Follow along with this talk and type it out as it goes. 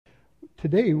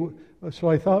today, so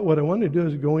I thought what I want to do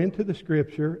is go into the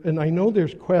Scripture, and I know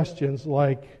there's questions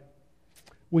like,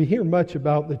 we hear much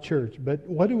about the church, but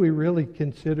what do we really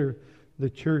consider the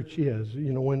church is?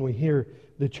 When we hear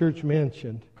the church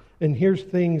mentioned. And here's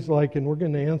things like, and we're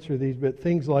going to answer these, but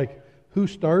things like, who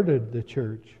started the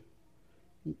church?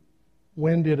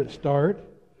 When did it start?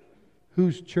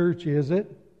 Whose church is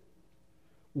it?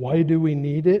 Why do we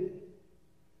need it?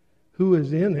 Who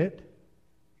is in it?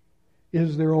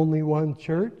 Is there only one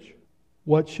church?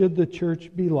 What should the church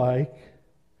be like?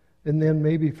 And then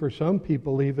maybe for some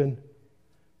people even,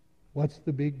 what's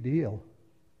the big deal?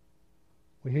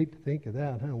 We hate to think of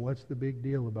that, huh? What's the big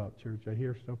deal about church? I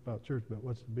hear stuff about church, but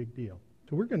what's the big deal?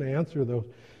 So we're going to answer those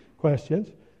questions.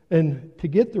 And to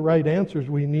get the right answers,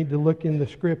 we need to look in the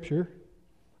Scripture.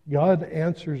 God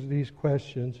answers these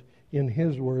questions in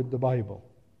His Word, the Bible.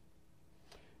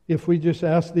 If we just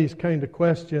ask these kind of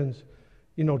questions,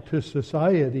 to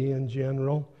society in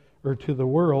general or to the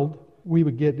world, we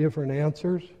would get different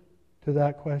answers to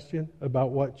that question about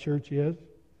what church is,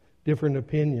 different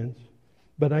opinions.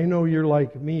 But I know you're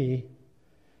like me,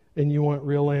 and you want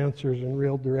real answers and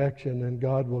real direction, and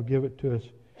God will give it to us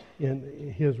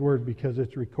in His Word because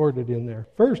it's recorded in there.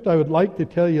 First, I would like to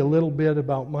tell you a little bit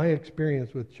about my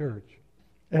experience with church.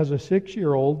 As a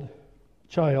 6-year-old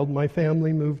child, my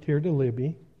family moved here to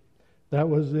Libby. That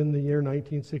was in the year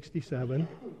 1967.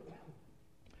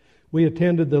 We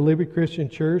attended the Libby Christian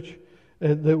Church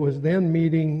that was then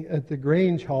meeting at the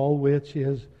Grange Hall, which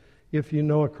is, if you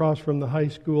know, across from the high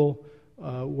school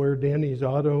where Denny's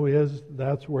Auto is,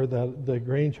 that's where the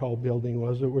Grange Hall building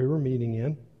was that we were meeting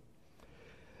in.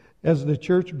 As the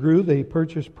church grew, they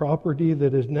purchased property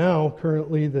that is now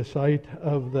currently the site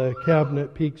of the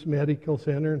Cabinet Peaks Medical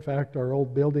Center. In fact, our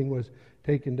old building was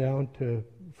taken down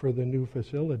for the new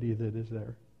facility that is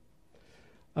there.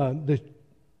 The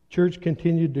church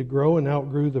continued to grow and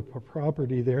outgrew the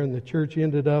property there, and the church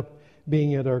ended up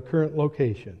being at our current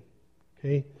location.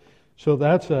 Okay, so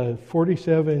that's a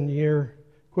 47-year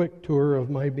quick tour of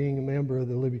my being a member of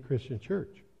the Libby Christian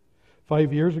Church.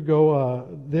 5 years ago,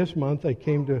 this month, I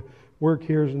came to work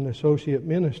here as an associate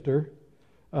minister.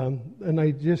 And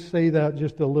I just say that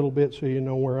just a little bit so you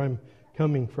know where I'm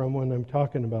coming from when I'm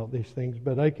talking about these things.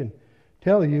 But I can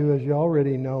tell you, as you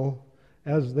already know,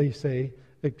 as they say,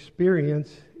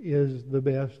 experience is the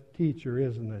best teacher,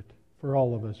 isn't it? For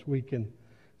all of us, we can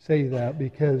say that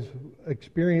because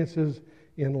experiences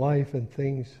in life and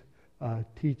things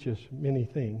teach us many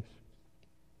things.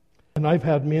 And I've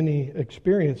had many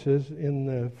experiences in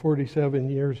the 47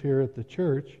 years here at the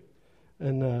church,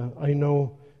 and I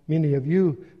know many of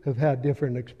you have had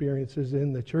different experiences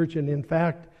in the church, and in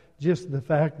fact, just the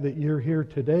fact that you're here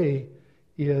today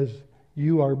is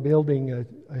you are building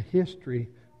a history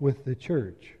with the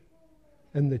church.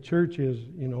 And the church is,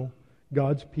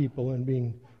 God's people, and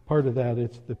being part of that,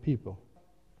 it's the people.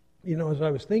 As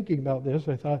I was thinking about this,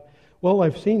 I thought, well,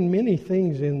 I've seen many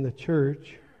things in the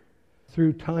church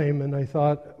through time, and I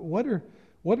thought, what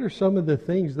are some of the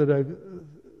things that I've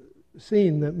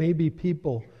seen that maybe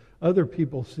other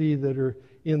people see that are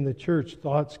in the church?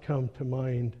 Thoughts come to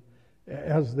mind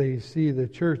as they see the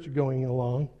church going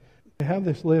along. I have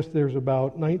this list. There's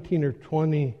about 19 or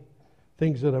 20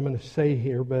 things that I'm going to say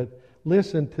here, but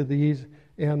listen to these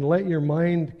and let your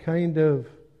mind kind of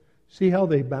see how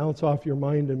they bounce off your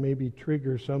mind and maybe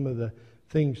trigger some of the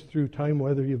things through time,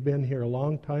 whether you've been here a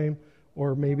long time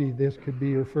or maybe this could be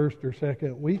your first or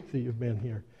second week that you've been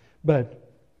here.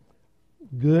 But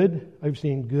good, I've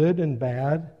seen good and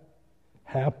bad,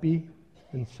 happy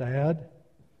and sad,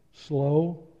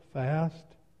 slow, fast,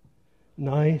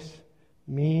 nice,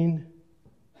 mean,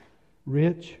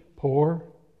 rich, poor,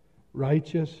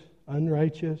 righteous,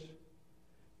 unrighteous,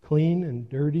 clean and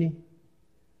dirty,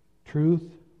 truth,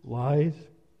 lies,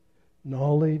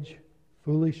 knowledge,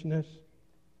 foolishness,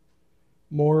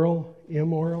 moral,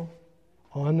 immoral,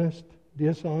 honest,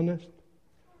 dishonest,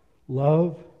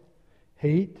 love,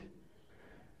 hate,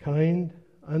 kind,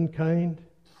 unkind,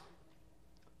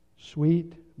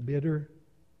 sweet, bitter,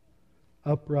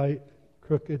 upright,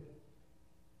 crooked,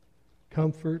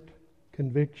 comfort,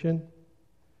 conviction,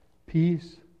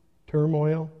 peace,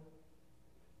 turmoil,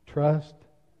 trust,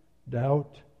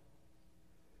 doubt,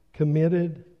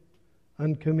 committed,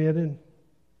 uncommitted,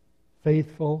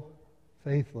 faithful,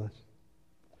 faithless.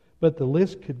 But the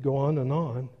list could go on and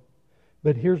on.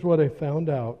 But here's what I found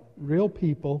out. Real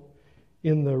people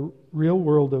in the real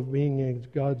world of being in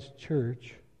God's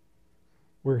church,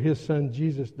 where His Son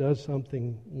Jesus does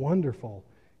something wonderful.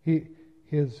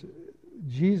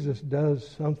 Jesus does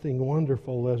something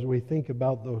wonderful as we think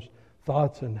about those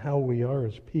thoughts and how we are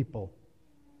as people.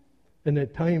 And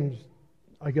at times,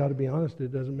 I got to be honest,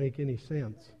 it doesn't make any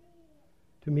sense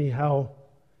to me how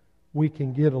we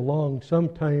can get along.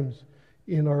 Sometimes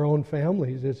in our own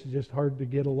families, it's just hard to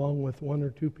get along with one or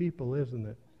two people, isn't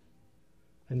it?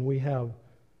 And we have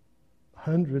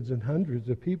hundreds and hundreds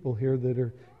of people here that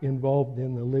are involved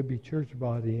in the Libby church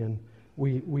body, and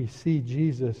we see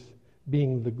Jesus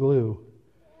being the glue.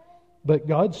 But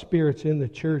God's Spirit's in the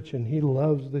church, and He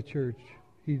loves the church.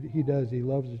 He does. He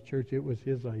loves the church. It was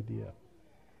His idea.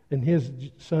 And His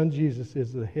Son Jesus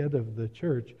is the head of the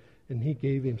church, and He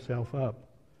gave Himself up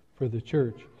for the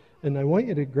church. And I want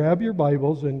you to grab your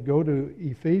Bibles and go to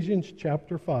Ephesians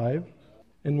chapter 5,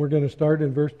 and we're going to start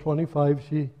in verse 25.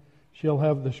 She'll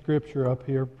have the scripture up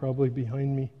here, probably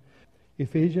behind me.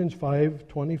 Ephesians 5,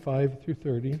 25 through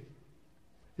 30.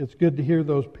 It's good to hear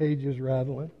those pages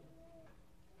rattling.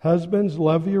 Husbands,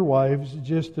 love your wives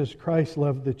just as Christ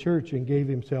loved the church and gave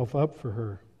Himself up for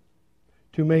her,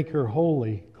 to make her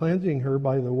holy, cleansing her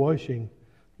by the washing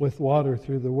with water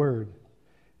through the Word,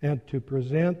 and to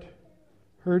present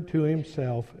her to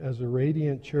Himself as a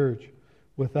radiant church,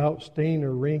 without stain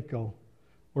or wrinkle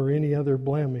or any other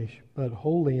blemish, but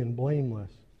holy and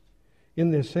blameless. In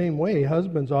this same way,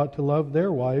 husbands ought to love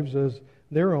their wives as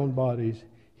their own bodies.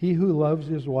 He who loves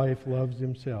his wife loves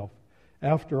himself.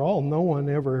 After all, no one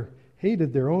ever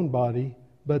hated their own body,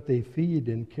 but they feed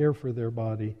and care for their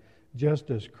body, just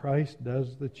as Christ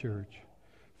does the church.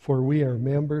 For we are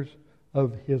members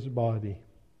of His body.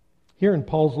 Here in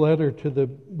Paul's letter to the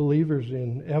believers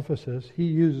in Ephesus, he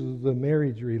uses the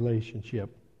marriage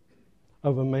relationship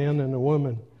of a man and a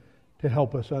woman to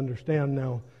help us understand.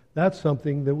 Now, that's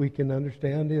something that we can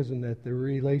understand, isn't it? The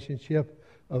relationship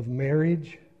of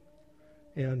marriage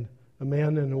and a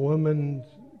man and a woman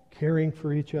caring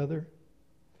for each other.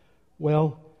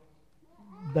 Well,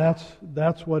 that's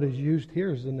what is used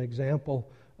here as an example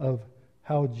of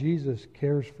how Jesus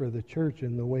cares for the church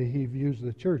and the way He views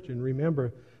the church. And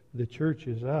remember, the church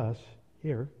is us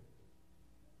here.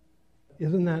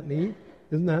 Isn't that neat?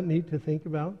 Isn't that neat to think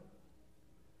about?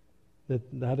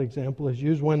 That example is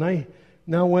used. When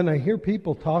I hear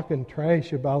people talking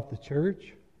trash about the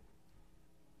church,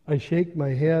 I shake my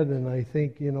head and I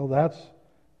think, that's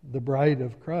the bride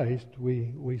of Christ.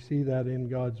 We see that in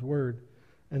God's Word.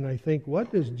 And I think,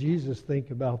 what does Jesus think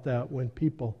about that when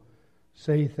people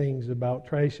say things about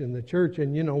trash in the church?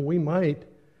 And, we might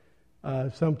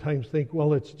sometimes think,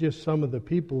 well, it's just some of the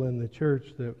people in the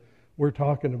church that we're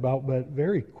talking about, but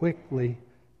very quickly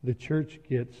the church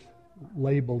gets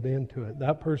labeled into it.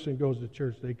 That person goes to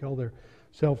church, they call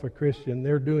themselves a Christian,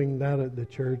 they're doing that at the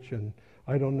church, and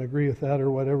I don't agree with that or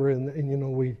whatever,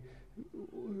 and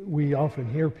we often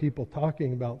hear people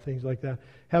talking about things like that.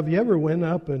 Have you ever went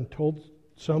up and told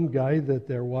some guy that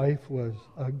their wife was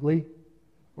ugly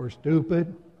or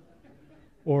stupid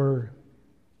or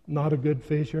not a good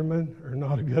fisherman or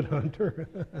not a good hunter?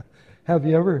 Have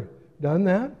you ever done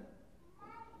that?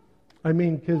 I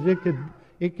mean, because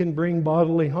it can bring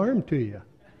bodily harm to you.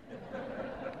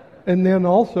 And then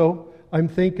also, I'm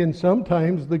thinking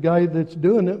sometimes the guy that's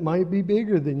doing it might be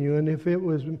bigger than you. And if it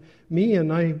was me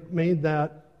and I made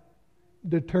that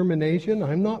determination,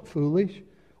 I'm not foolish.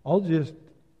 I'll just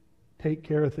take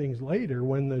care of things later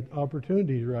when the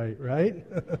opportunity's right?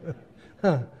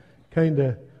 Kind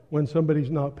of when somebody's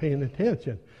not paying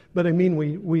attention. But I mean,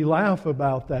 we laugh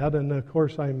about that, and of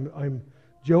course I'm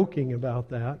joking about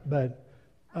that. But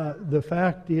the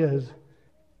fact is,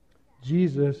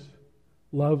 Jesus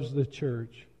loves the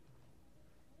church.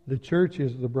 The church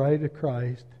is the bride of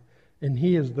Christ, and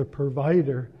He is the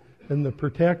provider and the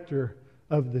protector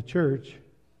of the church.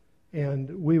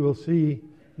 And we will see,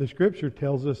 the Scripture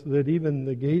tells us that even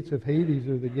the gates of Hades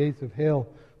or the gates of hell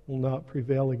will not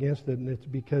prevail against it, and it's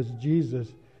because Jesus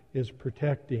is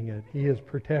protecting it. He is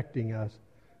protecting us.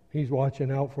 He's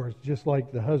watching out for us, just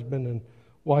like the husband and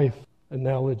wife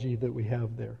analogy that we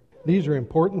have there. These are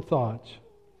important thoughts.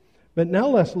 But now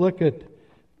let's look at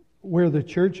where the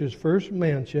church is first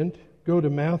mentioned. Go to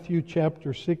Matthew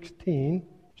chapter 16,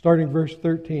 starting verse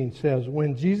 13, says,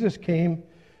 When Jesus came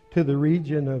to the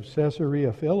region of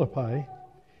Caesarea Philippi,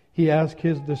 He asked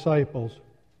His disciples,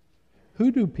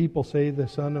 Who do people say the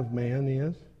Son of Man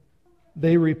is?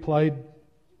 They replied,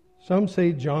 Some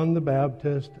say John the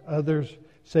Baptist, others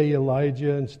say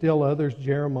Elijah, and still others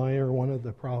Jeremiah or one of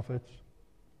the prophets.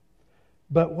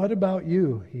 But what about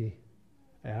you? He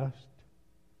asked.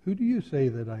 Who do you say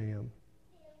that I am?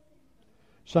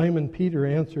 Simon Peter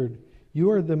answered,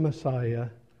 You are the Messiah,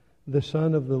 the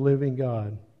Son of the living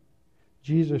God.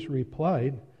 Jesus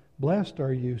replied, Blessed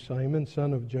are you, Simon,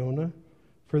 son of Jonah,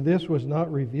 for this was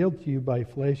not revealed to you by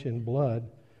flesh and blood,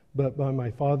 but by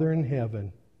my Father in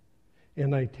heaven.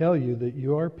 And I tell you that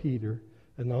you are Peter,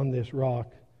 and on this rock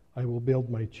I will build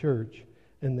my church,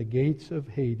 and the gates of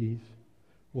Hades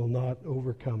will not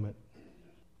overcome it.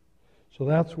 So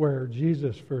that's where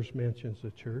Jesus first mentions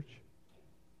the church.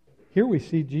 Here we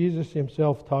see Jesus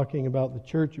himself talking about the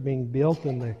church being built,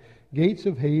 and the gates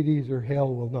of Hades or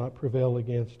hell will not prevail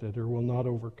against it or will not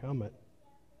overcome it.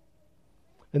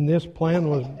 And this plan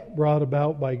was brought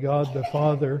about by God the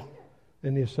Father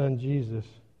and His Son Jesus.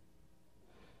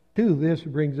 This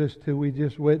brings us to, we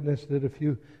just witnessed it a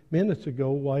few minutes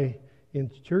ago, why in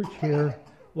church here,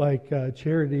 like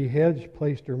Charity Hedge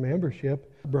placed her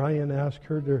membership, Brian asked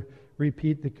her to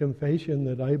repeat the confession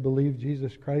that I believe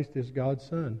Jesus Christ is God's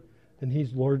Son, and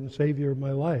He's Lord and Savior of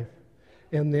my life.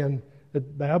 And then the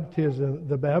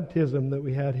baptism that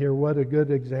we had here, what a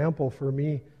good example for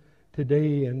me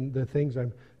today and the things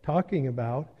I'm talking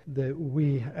about, that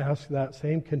we ask that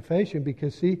same confession.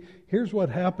 Because see, here's what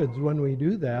happens when we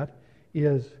do that,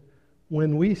 is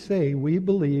when we say we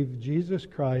believe Jesus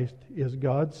Christ is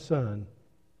God's Son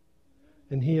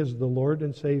and He is the Lord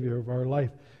and Savior of our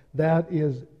life, that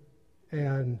is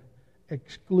an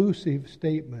exclusive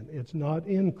statement. It's not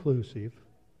inclusive.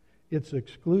 It's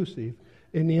exclusive.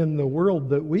 And in the world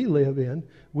that we live in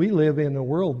a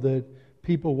world that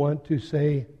people want to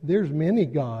say, there's many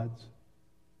gods.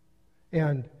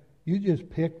 And you just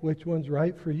pick which one's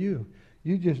right for you.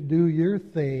 You just do your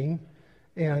thing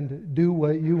and do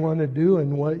what you want to do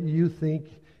and what you think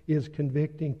is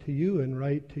convicting to you and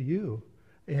right to you.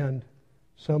 And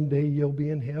someday you'll be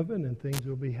in heaven and things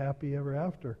will be happy ever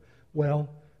after. Well,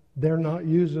 they're not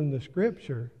using the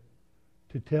Scripture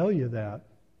to tell you that.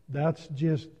 That's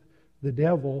just the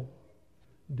devil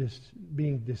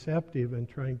being deceptive and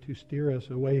trying to steer us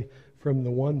away from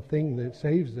the one thing that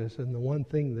saves us. And the one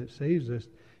thing that saves us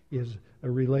is a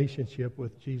relationship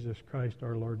with Jesus Christ,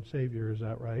 our Lord and Savior. Is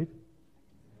that right?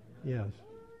 Yes.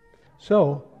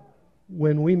 So,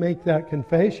 when we make that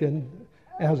confession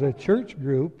as a church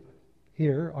group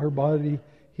here, our body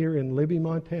here in Libby,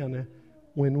 Montana,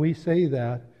 when we say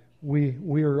that,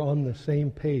 we are on the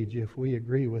same page if we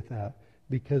agree with that,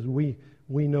 because we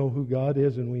know who God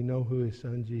is and we know who His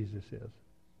Son Jesus is.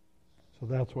 So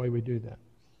that's why we do that.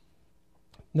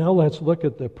 Now let's look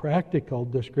at the practical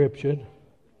description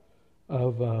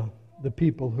of the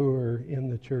people who are in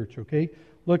the church, okay?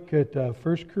 Look at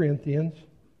 1 Corinthians.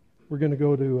 We're going to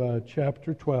go to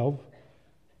chapter 12,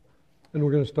 and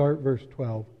we're going to start verse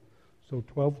 12. So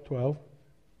 12:12.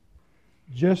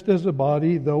 Just as a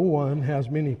body, though one, has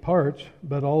many parts,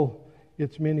 but all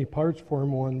its many parts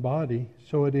form one body,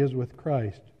 so it is with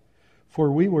Christ.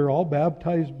 For we were all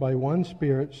baptized by one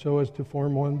Spirit so as to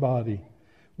form one body,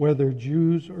 whether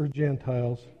Jews or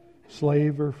Gentiles,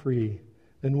 slave or free,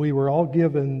 and we were all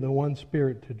given the one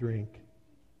Spirit to drink.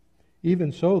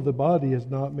 Even so, the body is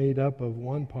not made up of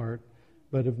one part,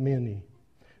 but of many.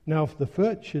 Now if the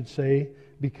foot should say,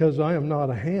 because I am not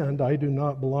a hand, I do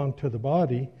not belong to the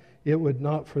body, it would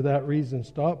not for that reason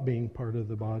stop being part of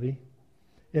the body.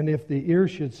 And if the ear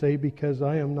should say, because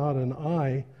I am not an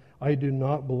eye, I do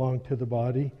not belong to the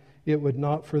body, it would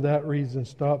not for that reason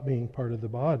stop being part of the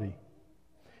body.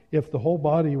 If the whole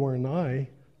body were an eye,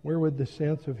 where would the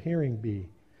sense of hearing be?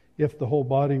 If the whole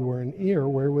body were an ear,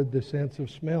 where would the sense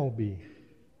of smell be?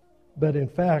 But in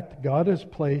fact, God has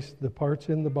placed the parts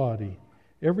in the body,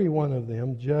 every one of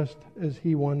them, just as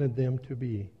He wanted them to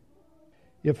be.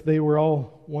 If they were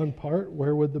all one part,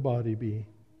 where would the body be?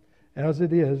 As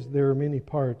it is, there are many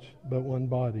parts, but one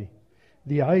body.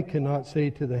 The eye cannot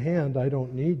say to the hand, I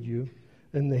don't need you,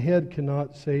 and the head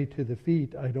cannot say to the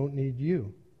feet, I don't need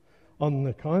you. On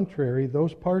the contrary,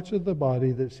 those parts of the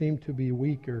body that seem to be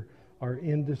weaker are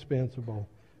indispensable,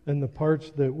 and the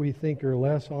parts that we think are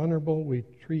less honorable we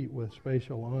treat with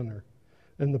special honor,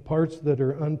 and the parts that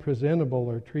are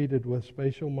unpresentable are treated with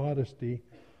special modesty,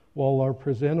 while our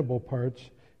presentable parts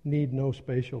need no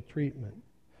special treatment.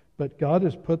 But God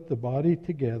has put the body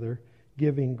together,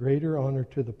 giving greater honor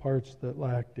to the parts that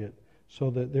lacked it,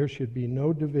 so that there should be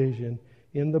no division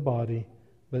in the body,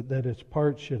 but that its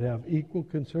parts should have equal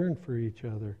concern for each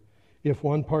other. If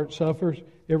one part suffers,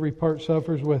 every part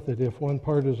suffers with it. If one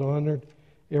part is honored,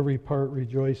 every part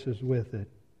rejoices with it.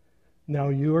 Now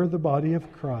you are the body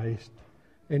of Christ,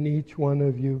 and each one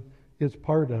of you is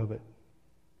part of it.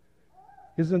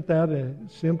 Isn't that a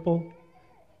simple,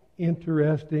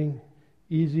 interesting,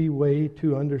 easy way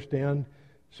to understand?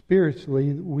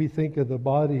 Spiritually, we think of the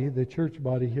body, the church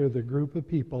body here, the group of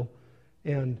people,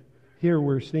 and here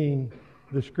we're seeing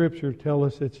the Scripture tell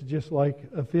us it's just like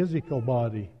a physical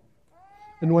body.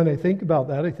 And when I think about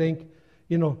that, I think,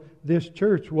 this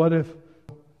church, what if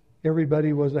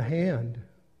everybody was a hand?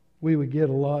 We would get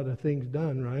a lot of things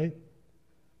done, right?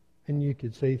 And you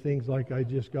could say things like, I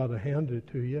just got to hand it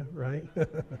to you, right?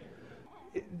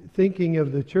 Thinking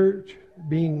of the church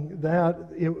being that,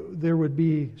 there would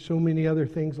be so many other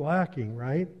things lacking,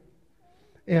 right?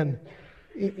 And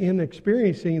in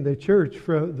experiencing the church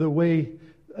from the way,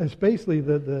 especially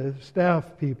the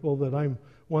staff people that I'm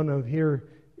one of here,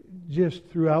 just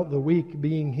throughout the week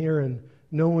being here and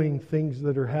knowing things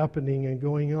that are happening and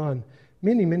going on,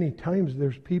 many, many times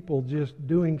there's people just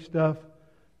doing stuff.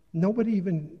 Nobody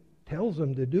even tells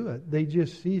them to do it. They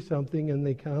just see something and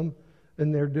they come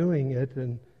and they're doing it,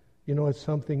 and it's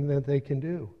something that they can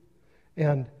do.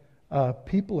 And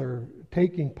people are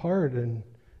taking part in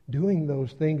doing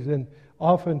those things. And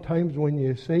oftentimes when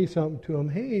you say something to them,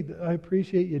 hey, I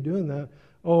appreciate you doing that,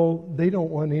 they don't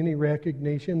want any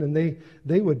recognition, and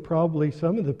they would probably,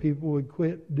 some of the people would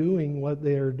quit doing what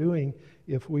they are doing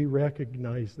if we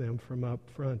recognized them from up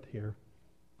front here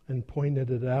and pointed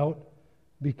it out,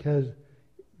 because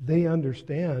they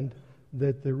understand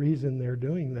that the reason they're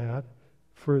doing that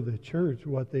for the church,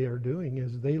 what they are doing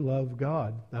is they love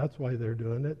God. That's why they're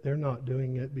doing it. They're not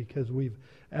doing it because we've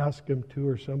asked them to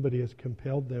or somebody has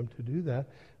compelled them to do that.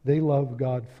 They love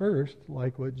God first,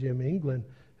 like what Jim England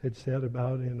had said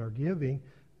about in our giving.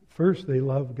 First they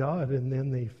love God, and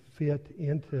then they fit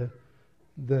into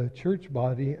the church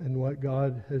body and what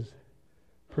God has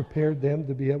prepared them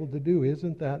to be able to do.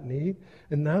 Isn't that neat?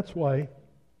 And that's why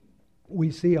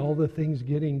we see all the things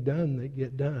getting done that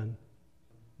get done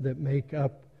that make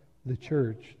up the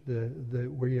church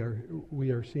that we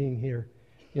are seeing here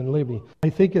in Libby. I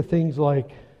think of things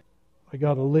like, I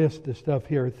got a list of stuff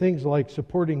here, things like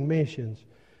supporting missions,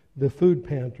 the food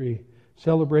pantry,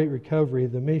 Celebrate Recovery,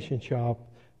 the mission shop,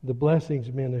 the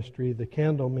blessings ministry, the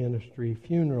candle ministry,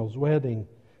 funerals, wedding,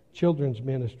 children's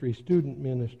ministry, student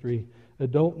ministry,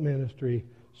 adult ministry,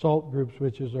 SALT groups,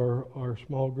 which is our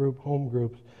small group, home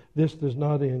groups. This does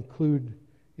not include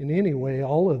in any way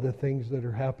all of the things that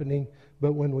are happening,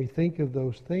 but when we think of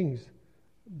those things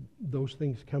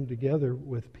come together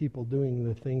with people doing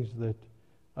the things that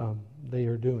they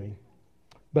are doing.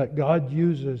 But God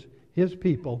uses His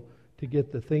people to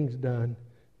get the things done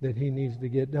that He needs to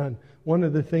get done. One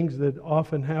of the things that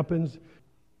often happens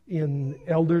in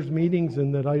elders' meetings,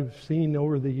 and that I've seen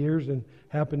over the years and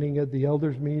happening at the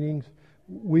elders' meetings,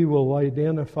 we will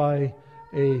identify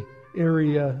a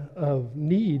area of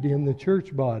need in the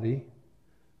church body,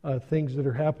 things that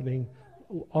are happening,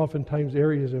 oftentimes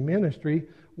areas of ministry.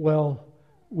 Well,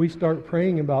 we start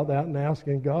praying about that and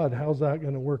asking God, how's that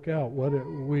going to work out? What are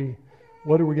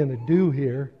we going to do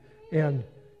here? And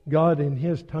God in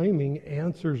His timing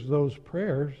answers those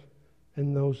prayers,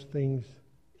 and those things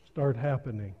start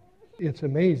happening. It's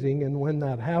amazing, and when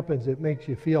that happens, it makes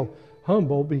you feel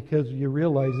humble, because you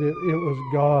realize it was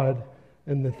God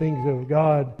and the things of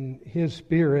God and His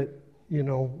Spirit,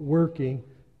 working.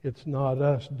 It's not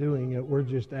us doing it. We're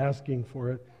just asking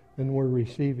for it, and we're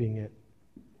receiving it.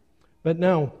 But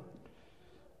now, I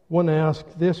want to ask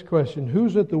this question: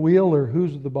 who's at the wheel, or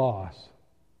who's the boss?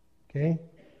 Okay?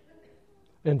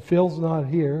 And Phil's not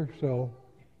here, so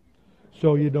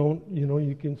you don't,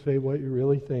 you can say what you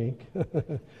really think.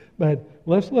 But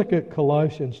let's look at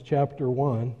Colossians chapter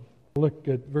 1. Look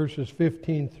at verses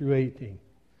 15 through 18.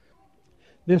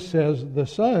 This says, "The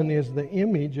Son is the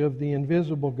image of the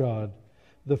invisible God,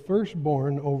 the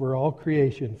firstborn over all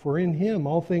creation. For in Him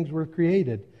all things were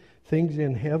created, things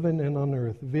in heaven and on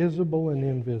earth, visible and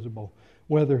invisible,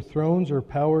 whether thrones or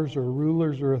powers or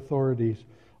rulers or authorities.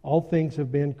 All things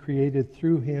have been created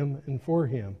through Him and for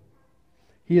Him.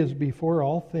 He is before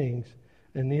all things,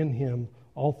 and in Him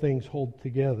all things hold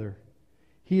together.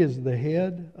 He is the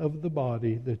head of the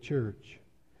body, the church.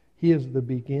 He is the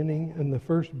beginning and the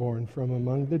firstborn from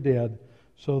among the dead,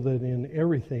 so that in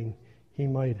everything He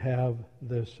might have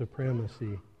the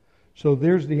supremacy." So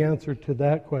there's the answer to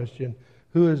that question.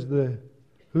 Who's the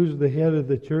head of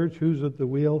the church? Who's at the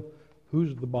wheel?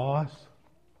 Who's the boss?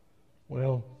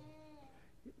 Well,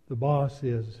 the boss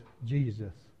is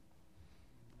Jesus.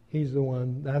 He's the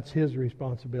one. That's His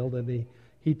responsibility.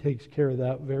 He takes care of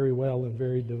that very well and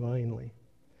very divinely.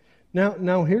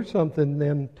 Now here's something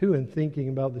then, too, in thinking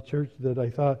about the church that I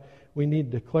thought we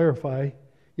need to clarify.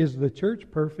 Is the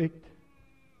church perfect?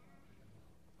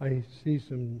 I see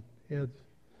some heads.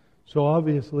 So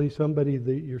obviously somebody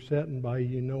that you're sitting by,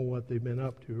 you know what they've been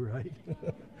up to,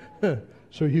 right?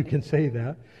 So you can say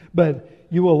that. But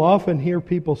you will often hear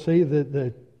people say that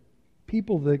the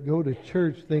people that go to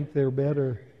church think they're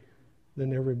better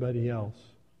than everybody else.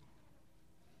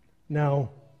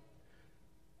 Now,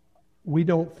 we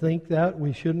don't think that.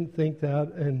 We shouldn't think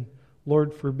that. And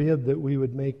Lord forbid that we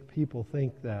would make people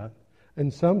think that.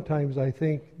 And sometimes I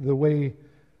think the way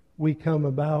we come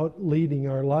about leading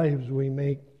our lives, we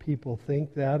make people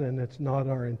think that, and it's not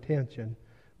our intention.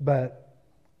 But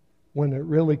when it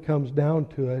really comes down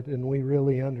to it and we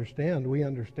really understand, we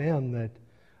understand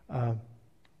that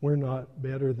we're not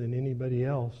better than anybody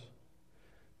else.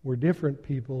 We're different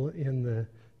people in the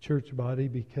church body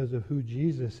because of who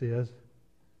Jesus is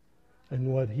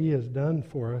and what He has done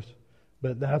for us.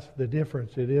 But that's the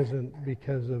difference. It isn't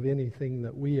because of anything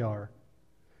that we are.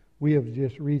 We have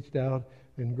just reached out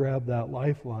and grabbed that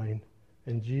lifeline,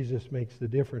 and Jesus makes the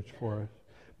difference for us.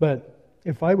 But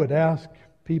if I would ask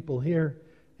people here,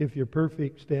 if you're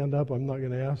perfect, stand up. I'm not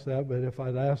going to ask that, but if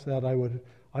I'd ask that, I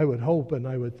would hope and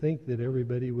I would think that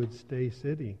everybody would stay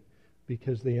sitting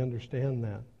because they understand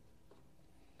that.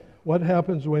 What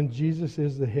happens when Jesus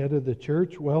is the head of the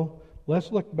church? Well,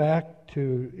 let's look back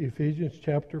to Ephesians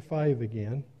chapter 5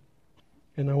 again.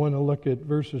 And I want to look at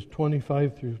verses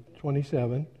 25 through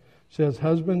 27. It says,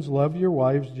 "Husbands, love your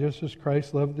wives just as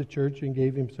Christ loved the church and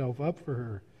gave Himself up for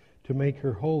her, to make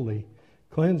her holy,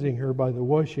 cleansing her by the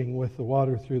washing with the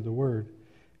water through the Word,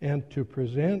 and to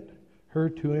present her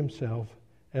to Himself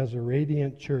as a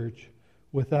radiant church,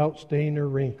 without stain or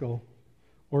wrinkle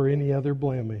or any other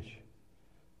blemish,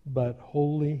 but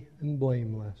holy and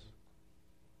blameless."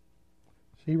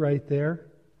 See right there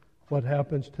what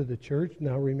happens to the church?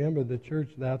 Now remember, the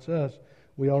church, that's us.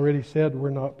 We already said we're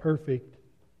not perfect.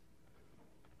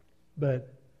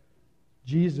 But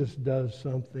Jesus does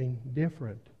something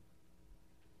different.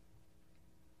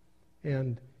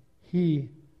 And He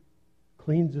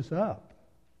cleans us up.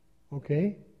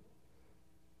 Okay?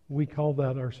 We call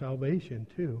that our salvation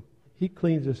too. He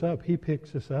cleans us up. He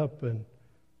picks us up and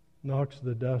knocks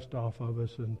the dust off of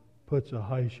us and puts a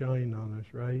high shine on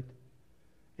us, right?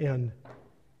 And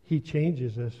He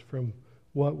changes us from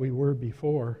what we were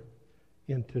before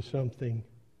into something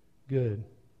good.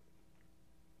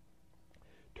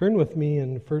 Turn with me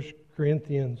in 1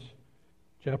 Corinthians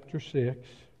chapter 6,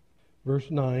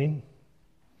 verse 9.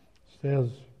 It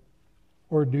says,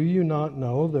 "Or do you not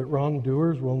know that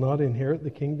wrongdoers will not inherit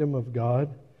the kingdom of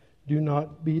God? Do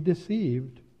not be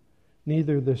deceived.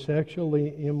 Neither the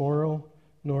sexually immoral,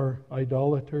 nor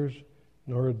idolaters,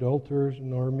 nor adulterers,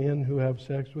 nor men who have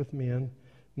sex with men,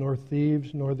 nor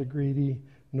thieves, nor the greedy,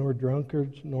 nor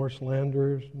drunkards, nor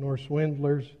slanderers, nor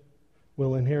swindlers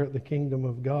will inherit the kingdom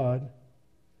of God."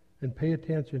 And pay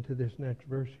attention to this next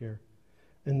verse here.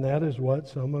 "And that is what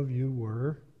some of you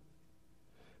were.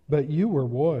 But you were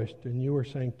washed, and you were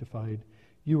sanctified.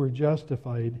 You were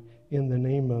justified in the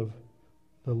name of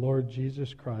the Lord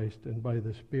Jesus Christ and by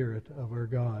the Spirit of our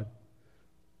God."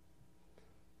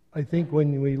 I think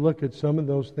when we look at some of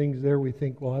those things there, we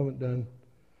think, well, I haven't done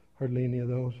hardly any of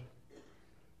those.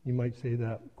 You might say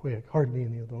that quick. Hardly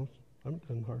any of those. I haven't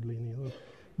done hardly any of those.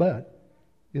 But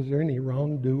is there any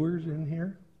wrongdoers in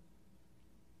here?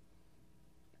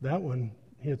 That one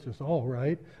hits us all,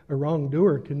 right? A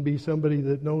wrongdoer can be somebody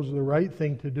that knows the right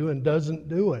thing to do and doesn't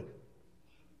do it.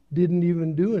 Didn't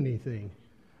even do anything.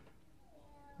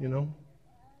 You know?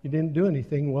 You didn't do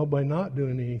anything. Well, by not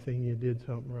doing anything, you did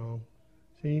something wrong.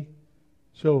 See?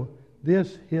 So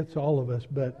this hits all of us,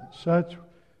 but such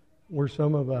were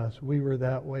some of us. We were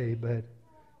that way, but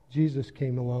Jesus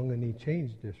came along and He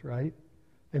changed us, right?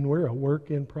 And we're a work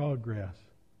in progress.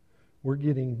 We're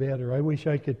getting better. I wish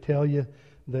I could tell you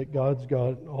that God's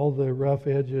got all the rough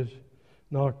edges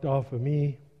knocked off of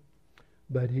me,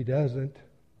 but He doesn't.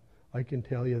 I can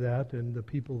tell you that, and the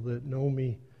people that know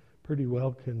me pretty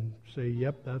well can say,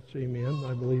 yep, that's amen.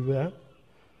 I believe that.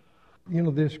 You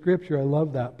know, this scripture, I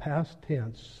love that past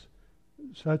tense.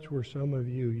 Such were some of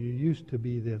you. You used to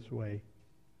be this way.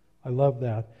 I love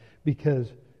that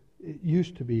because it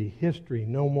used to be history.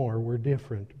 No more. We're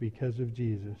different because of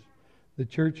Jesus. The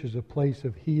church is a place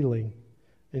of healing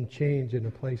and change and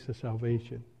a place of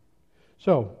salvation.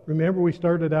 So, remember we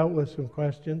started out with some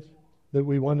questions that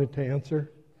we wanted to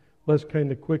answer. Let's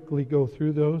kind of quickly go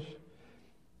through those.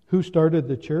 Who started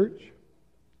the church?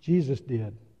 Jesus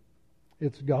did.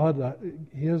 It's God,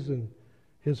 His and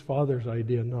His Father's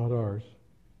idea, not ours.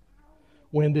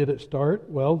 When did it start?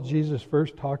 Well, Jesus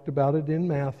first talked about it in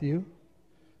Matthew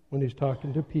when He's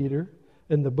talking to Peter.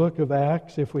 In the book of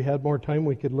Acts, if we had more time,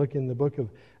 we could look in the book of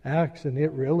Acts, and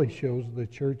it really shows the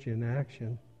church in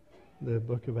action. The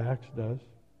book of Acts does.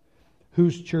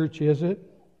 Whose church is it?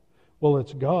 Well,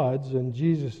 it's God's, and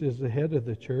Jesus is the head of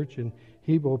the church, and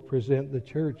He will present the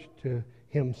church to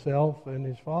Himself and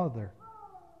His Father,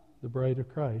 the bride of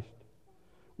Christ.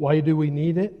 Why do we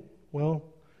need it? Well,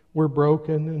 we're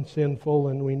broken and sinful,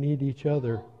 and we need each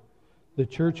other. The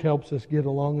church helps us get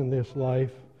along in this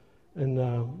life,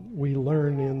 and we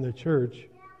learn in the church,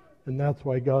 and that's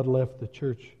why God left the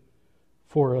church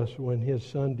for us when His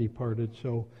Son departed.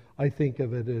 So I think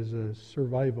of it as a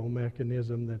survival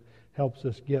mechanism that helps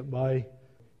us get by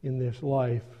in this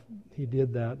life. He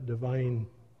did that divine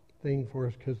thing for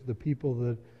us, because the people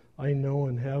that I know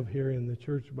and have here in the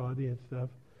church body and stuff,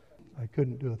 I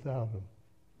couldn't do without them.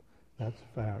 That's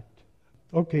a fact.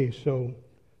 Okay, so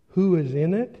who is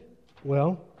in it?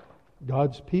 Well,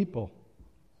 God's people.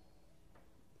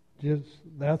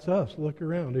 That's us. Look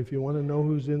around. If you want to know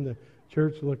who's in the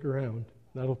church, look around.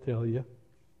 That'll tell you.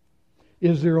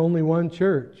 Is there only one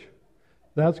church?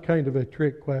 That's kind of a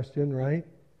trick question, right?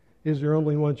 Is there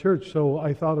only one church? So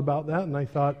I thought about that, and I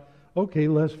thought, okay,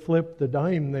 let's flip the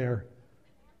dime there.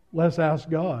 Let's ask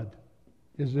God,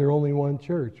 is there only one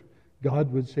church?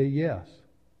 God would say yes.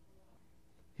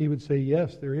 He would say,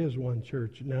 yes, there is one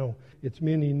church. Now, it's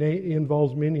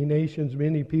involves many nations,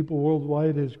 many people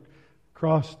worldwide, has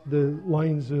crossed the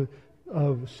lines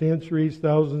of centuries,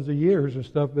 thousands of years and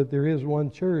stuff, but there is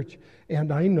one church,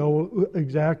 and I know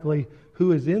exactly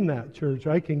who is in that church.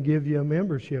 I can give you a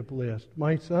membership list.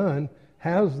 My son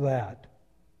has that.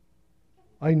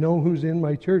 I know who's in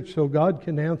my church, so God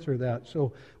can answer that.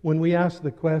 So when we ask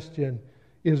the question,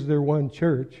 is there one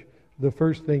church? The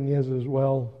first thing is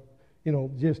well,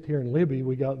 just here in Libby,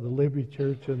 we got the Libby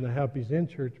Church and the Happy Zen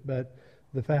Church, but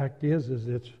the fact is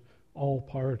it's all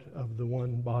part of the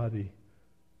one body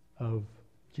of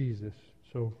Jesus.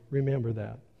 So remember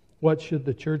that. What should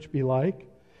the church be like?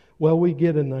 Well, we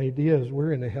get an idea as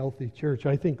we're in a healthy church.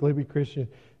 I think Libby Christian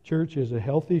Church is a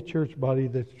healthy church body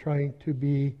that's trying to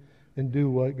be and do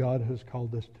what God has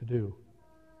called us to do.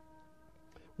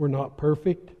 We're not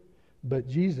perfect, but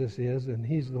Jesus is, and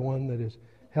He's the one that is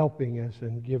helping us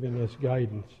and giving us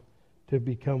guidance to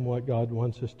become what God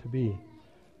wants us to be.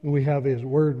 When we have His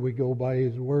Word, we go by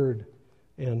His Word,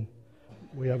 and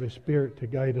we have His Spirit to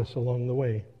guide us along the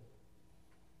way.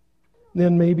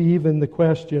 Then maybe even the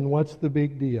question, what's the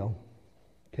big deal?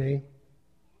 Okay?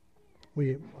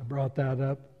 I brought that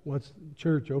up. What's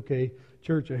church? Okay,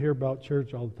 church, I hear about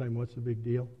church all the time. What's the big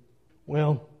deal?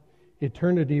 Well,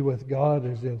 eternity with God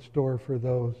is in store for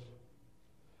those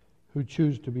who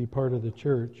choose to be part of the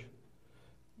church.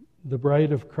 The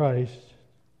bride of Christ,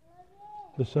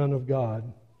 the Son of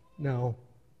God. Now,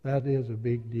 that is a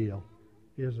big deal,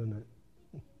 isn't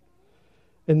it?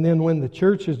 And then when the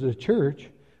church is a church,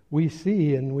 we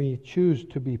see and we choose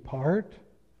to be part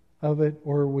of it,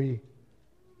 or we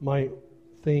might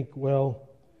think, well,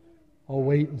 I'll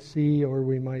wait and see, or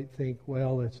we might think,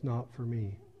 well, it's not for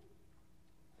me.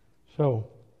 So,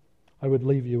 I would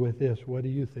leave you with this. What do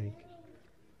you think?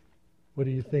 What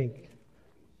do you think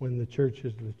when the church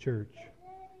is the church?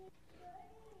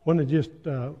 I want to just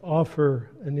offer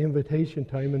an invitation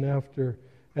time, and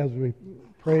as we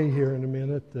pray here in a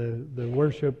minute, the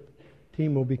worship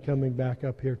team will be coming back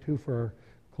up here too for our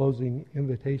closing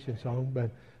invitation song. But I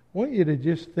want you to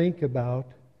just think about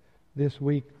this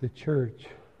week, the church,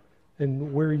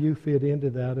 and where you fit into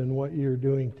that and what you're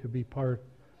doing to be part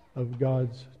of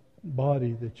God's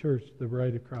body, the church, the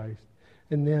bride of Christ.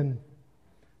 And then,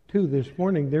 too, this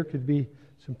morning there could be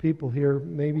some people here,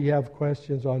 maybe you have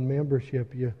questions on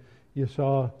membership. You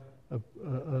saw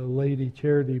a lady,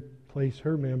 Charity, place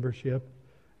her membership,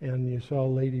 and you saw a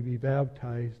lady be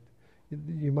baptized.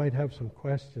 You might have some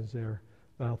questions there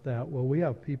about that. Well, we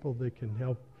have people that can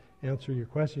help answer your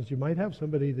questions. You might have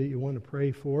somebody that you want to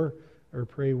pray for or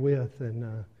pray with,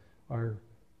 and our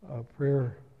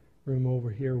prayer room over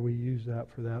here, we use that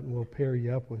for that, and we'll pair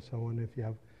you up with someone if you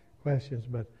have questions.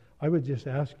 But I would just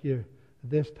ask you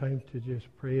this time to just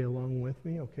pray along with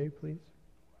me, okay, please?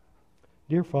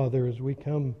 Dear Father, as we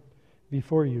come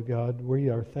before you, God, we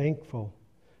are thankful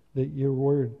that your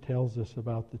word tells us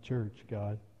about the church,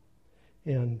 God.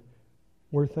 And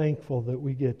we're thankful that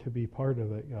we get to be part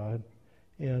of it, God.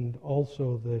 And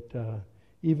also that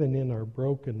even in our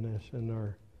brokenness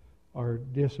and our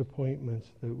disappointments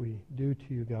that we do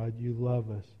to you, God, you love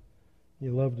us.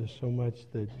 You loved us so much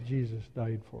that Jesus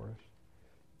died for us.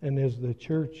 And as the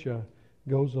church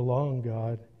goes along,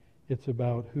 God, it's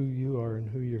about who you are and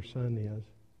who your Son is.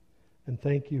 And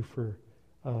thank you for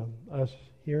us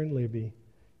here in Libby,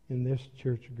 in this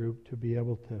church group, to be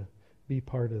able to be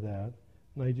part of that.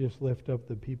 And I just lift up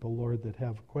the people, Lord, that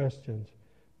have questions,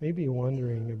 maybe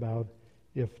wondering about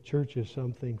if church is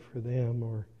something for them,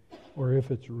 or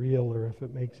if it's real, or if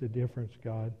it makes a difference,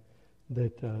 God,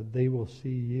 that they will see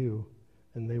you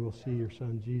and they will see your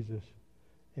Son Jesus,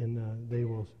 and they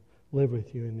will live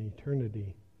with you in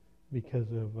eternity because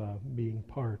of being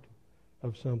part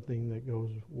of something that goes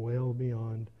well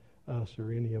beyond us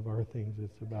or any of our things.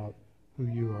 It's about who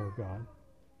you are, God.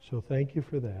 So thank you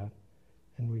for that,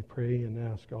 and we pray and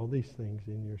ask all these things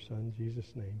in your Son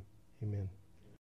Jesus' name. Amen.